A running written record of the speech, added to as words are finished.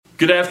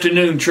Good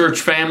afternoon, church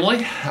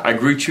family. I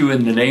greet you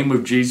in the name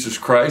of Jesus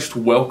Christ.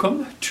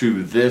 Welcome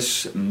to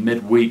this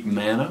midweek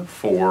manna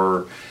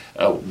for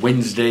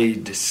Wednesday,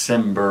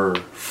 December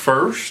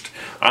 1st.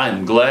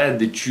 I'm glad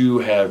that you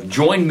have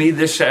joined me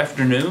this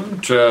afternoon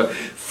to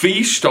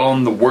feast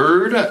on the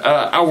Word.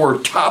 Our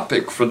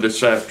topic for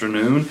this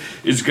afternoon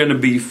is going to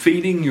be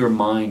feeding your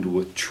mind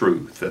with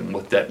truth and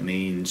what that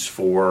means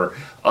for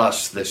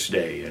us this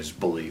day as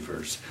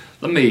believers.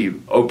 Let me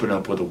open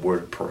up with a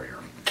word of prayer.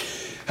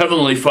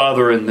 Heavenly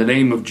Father, in the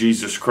name of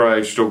Jesus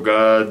Christ, oh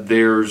God,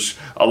 there's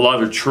a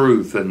lot of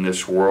truth in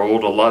this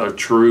world, a lot of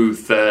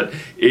truth that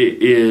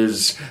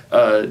is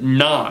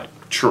not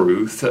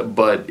truth,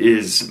 but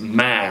is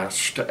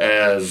masked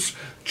as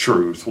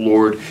truth.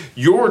 Lord,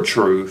 your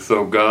truth,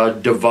 oh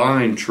God,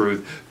 divine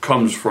truth,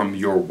 comes from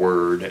your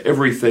word.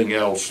 Everything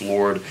else,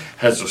 Lord,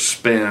 has a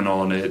spin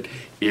on it.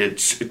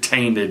 It's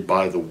tainted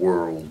by the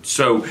world.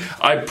 So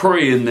I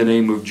pray in the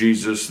name of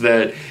Jesus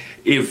that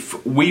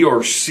if we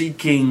are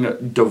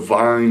seeking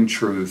divine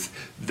truth,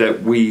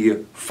 that we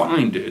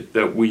find it,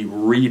 that we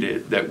read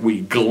it, that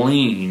we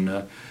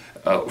glean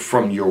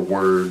from your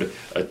word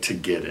to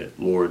get it,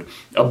 Lord.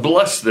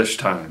 Bless this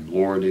time,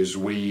 Lord, as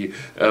we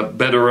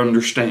better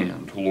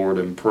understand, Lord,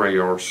 and pray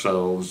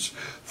ourselves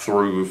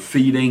through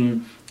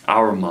feeding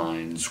our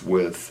minds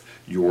with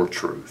your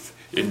truth.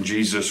 In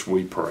Jesus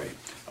we pray.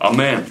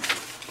 Amen.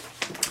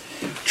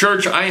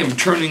 Church, I am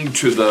turning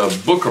to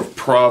the book of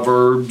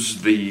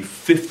Proverbs, the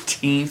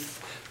 15th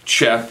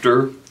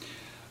chapter,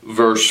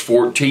 verse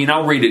 14.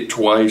 I'll read it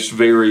twice,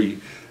 very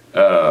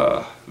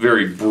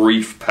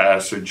brief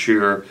passage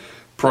here.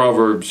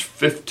 Proverbs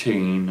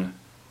 15,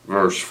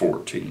 verse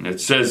 14. It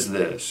says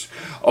this: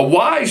 "A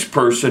wise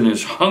person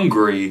is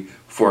hungry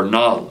for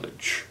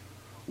knowledge,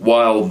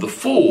 while the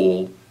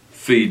fool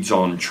feeds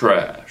on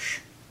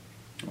trash."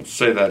 I'll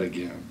say that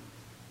again.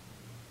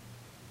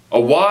 A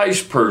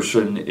wise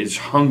person is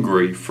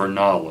hungry for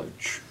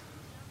knowledge,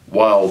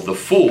 while the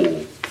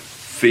fool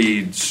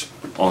feeds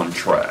on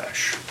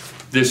trash.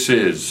 This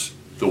is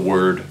the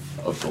word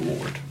of the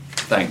Lord.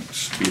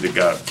 Thanks be to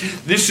God.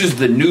 This is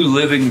the New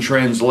Living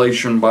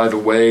Translation, by the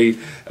way.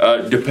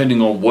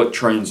 Depending on what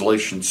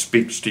translation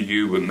speaks to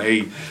you, it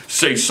may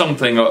say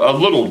something a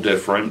little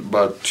different,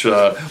 but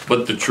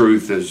the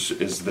truth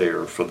is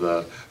there for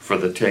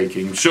the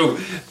taking. So,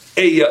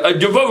 a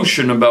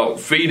devotion about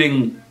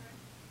feeding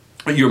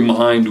your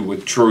mind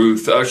with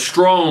truth.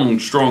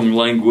 Strong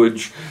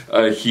language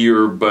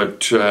here,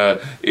 but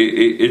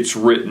it's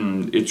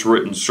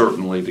written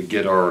certainly to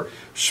get our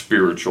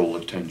spiritual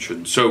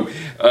attention. So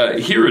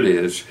here it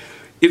is.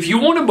 If you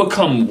want to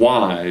become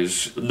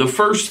wise, the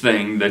first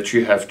thing that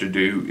you have to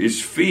do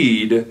is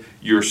feed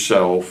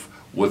yourself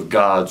with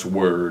God's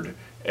word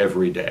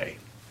every day.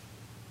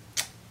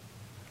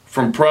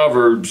 From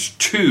Proverbs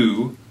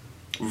 2,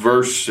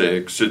 verse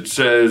 6, it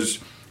says,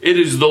 "It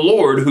is the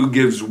Lord who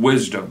gives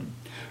wisdom.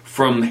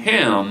 From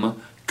him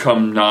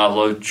come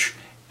knowledge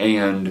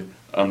and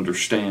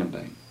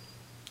understanding."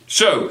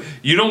 So,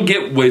 you don't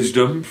get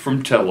wisdom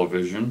from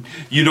television.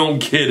 You don't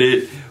get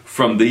it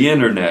from the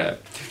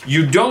internet.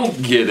 You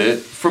don't get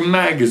it from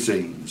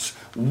magazines.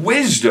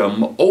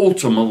 Wisdom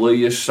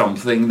ultimately is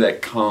something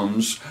that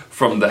comes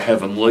from the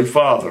Heavenly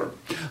Father.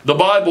 The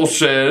Bible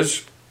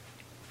says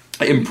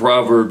in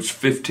Proverbs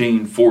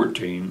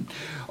 15:14,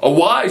 "A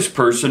wise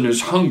person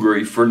is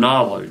hungry for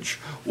knowledge,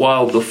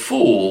 while the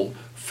fool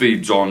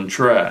feeds on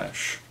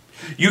trash."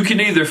 You can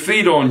either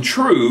feed on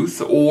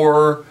truth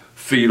or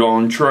feed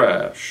on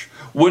trash.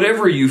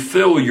 Whatever you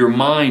fill your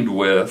mind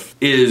with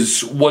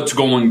is what's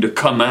going to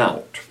come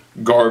out.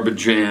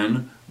 Garbage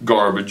in,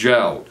 garbage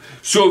out.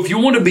 So if you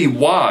want to be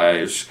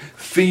wise,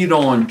 feed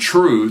on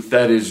truth,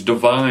 that is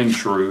divine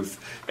truth,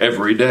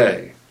 every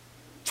day.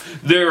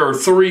 There are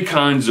three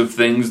kinds of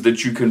things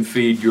that you can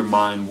feed your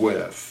mind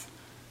with.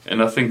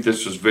 And I think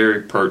this is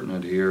very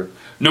pertinent here.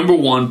 Number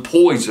one,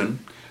 poison.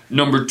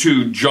 Number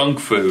two,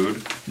 junk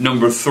food.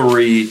 Number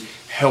three,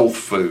 health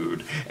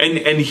food. And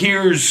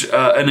here's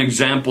an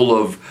example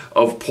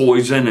of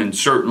poison, and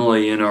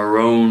certainly in our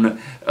own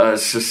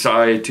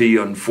society,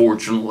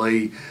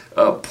 unfortunately,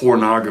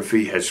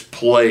 pornography has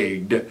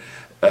plagued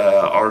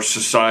our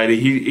society.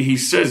 He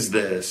says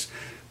this: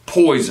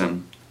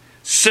 poison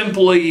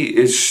simply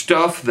is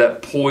stuff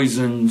that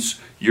poisons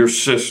your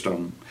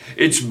system.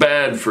 It's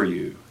bad for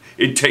you.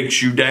 It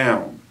takes you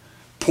down.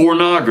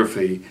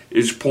 Pornography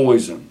is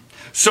poison.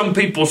 Some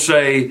people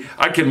say,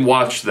 "I can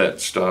watch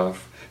that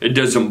stuff. It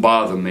doesn't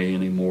bother me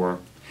anymore."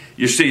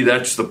 You see,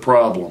 that's the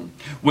problem.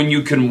 When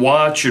you can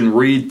watch and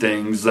read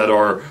things that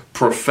are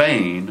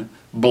profane,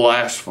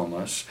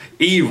 blasphemous,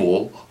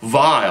 evil,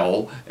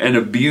 vile, and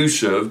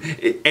abusive,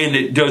 and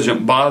it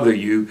doesn't bother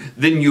you,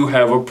 then you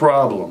have a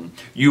problem.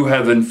 You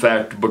have, in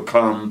fact,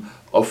 become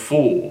a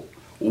fool.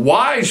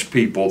 Wise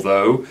people,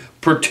 though,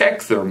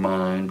 protect their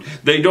mind.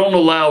 They don't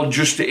allow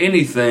just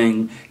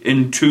anything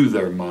into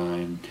their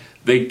mind.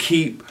 They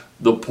keep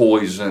the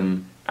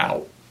poison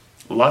out.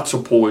 Lots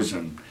of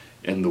poison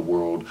in the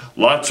world.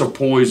 Lots of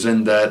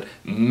poison that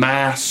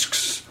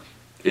masks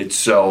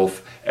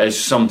itself as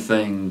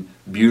something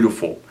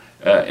beautiful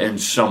and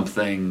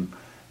something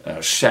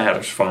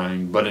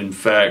satisfying, but in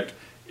fact,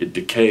 it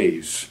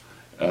decays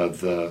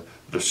the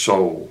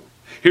soul.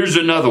 Here's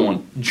another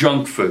one,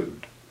 junk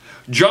food.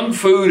 Junk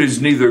food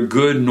is neither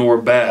good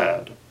nor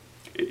bad.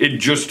 It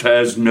just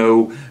has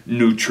no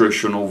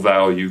nutritional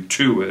value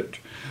to it.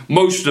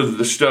 Most of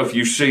the stuff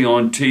you see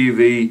on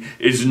TV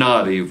is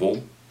not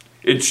evil.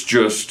 It's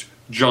just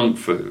junk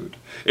food.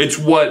 It's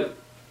what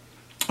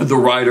the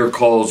writer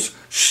calls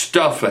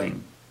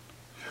stuffing.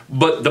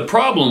 But the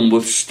problem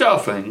with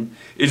stuffing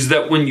is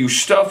that when you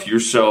stuff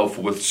yourself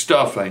with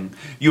stuffing,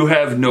 you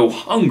have no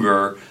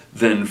hunger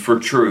then for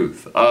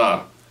truth.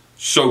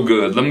 So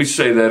good. Let me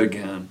say that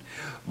again.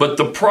 But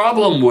the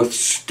problem with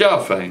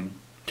stuffing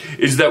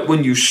is that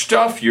when you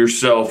stuff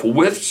yourself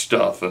with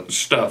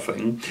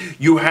stuffing,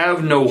 you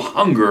have no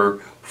hunger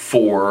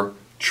for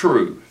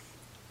truth.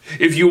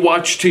 If you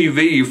watch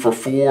TV for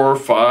 4,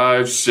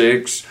 5,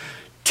 6,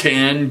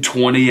 10,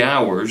 20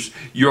 hours,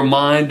 your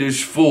mind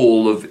is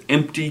full of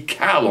empty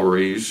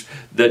calories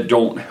that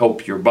don't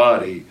help your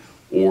body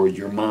or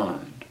your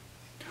mind.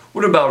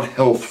 What about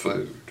health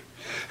food?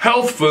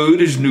 Health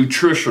food is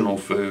nutritional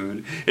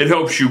food. It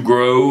helps you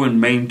grow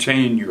and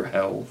maintain your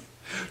health.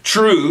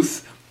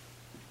 Truth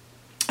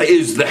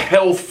is the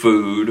health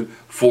food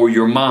for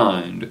your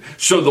mind.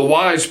 So the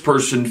wise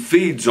person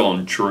feeds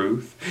on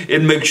truth.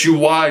 It makes you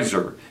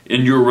wiser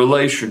in your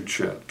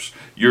relationships,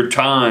 your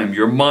time,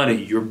 your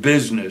money, your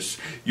business,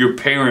 your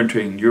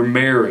parenting, your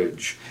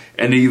marriage,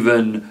 and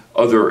even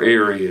other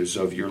areas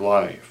of your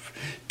life.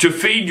 To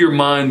feed your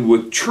mind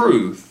with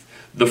truth,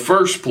 the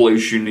first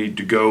place you need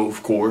to go,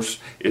 of course,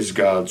 is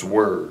God's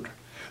Word.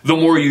 The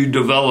more you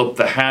develop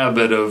the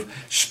habit of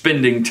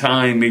spending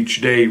time each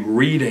day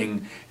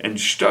reading and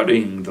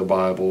studying the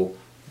Bible,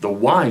 the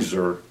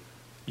wiser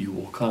you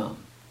will come.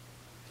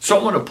 So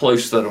I want to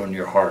place that on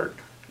your heart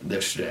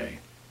this day.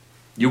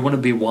 You want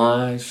to be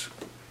wise?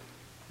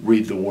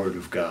 Read the Word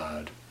of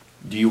God.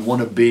 Do you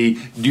want to be?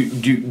 Do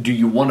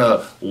you want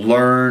to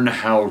learn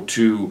how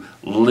to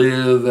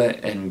live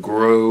and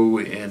grow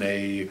in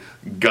a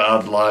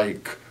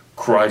godlike,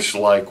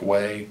 Christ-like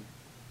way?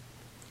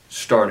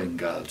 Start in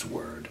God's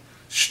Word.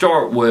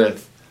 Start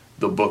with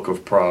the book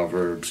of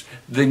Proverbs.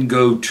 Then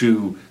go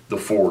to the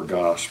 4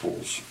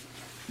 Gospels.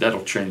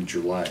 That'll change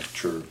your life,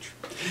 church.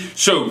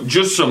 So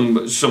just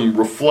some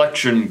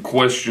reflection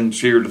questions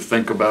here to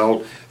think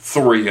about.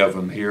 3 of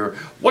them here.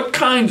 What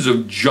kinds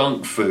of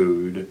junk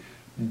food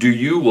do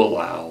you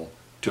allow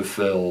to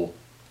fill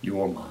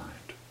your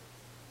mind?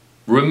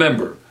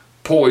 Remember,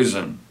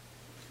 poison.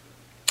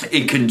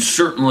 It can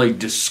certainly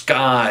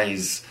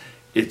disguise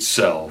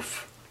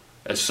itself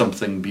as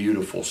something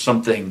beautiful,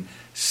 something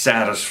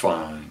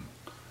satisfying,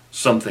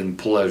 something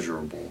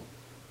pleasurable.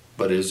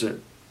 But is it?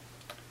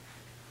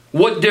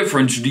 What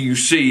difference do you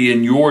see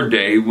in your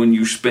day when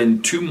you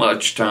spend too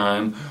much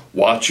time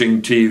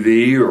watching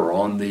TV or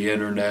on the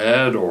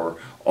internet or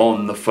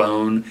on the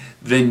phone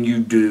than you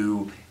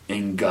do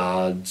in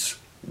God's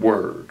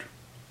Word?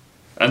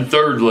 And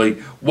thirdly,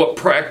 what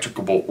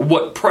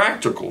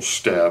practical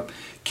step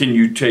can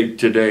you take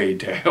today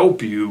to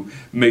help you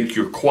make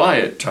your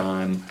quiet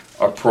time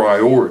a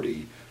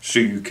priority so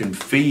you can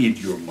feed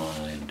your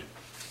mind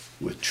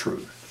with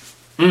truth?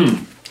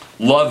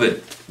 Love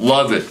it.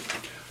 Love it.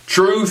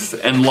 Truth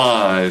and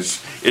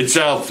lies. It's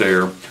out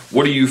there.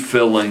 What are you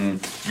filling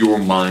your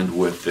mind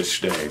with this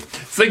day?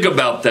 Think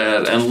about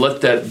that and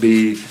let that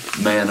be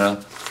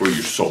manna for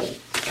your soul.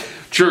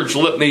 Church,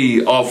 let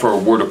me offer a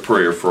word of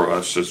prayer for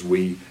us as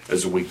we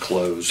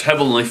close.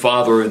 Heavenly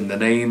Father, in the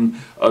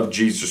name of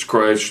Jesus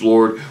Christ,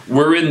 Lord,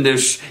 we're in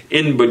this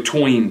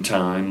in-between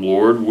time,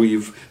 Lord.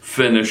 We've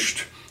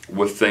finished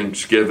with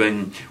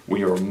Thanksgiving.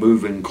 We are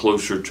moving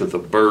closer to the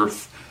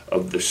birth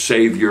of the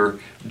Savior,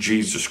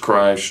 Jesus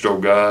Christ, oh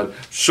God.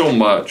 So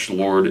much,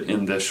 Lord,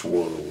 in this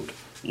world,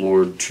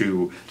 Lord,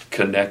 to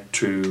connect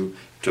to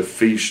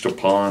feast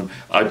upon.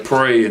 I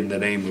pray in the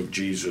name of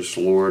Jesus,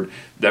 Lord,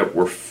 that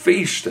we're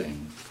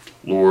feasting,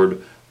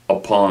 Lord,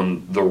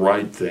 upon the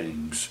right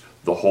things,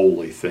 the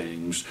holy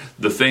things,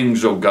 the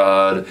things, oh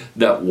God,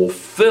 that will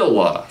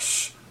fill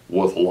us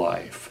with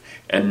life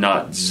and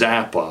not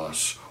zap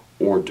us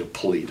or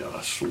deplete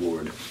us,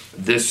 Lord.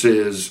 This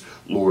is,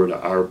 Lord,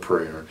 our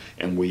prayer,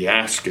 and we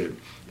ask it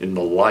in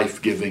the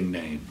life-giving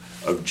name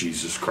of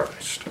Jesus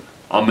Christ.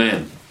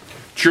 Amen.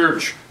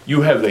 Church,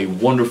 you have a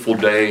wonderful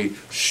day.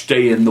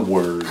 Stay in the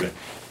Word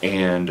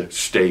and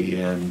stay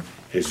in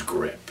His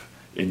grip.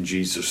 In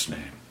Jesus'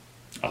 name,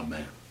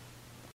 amen.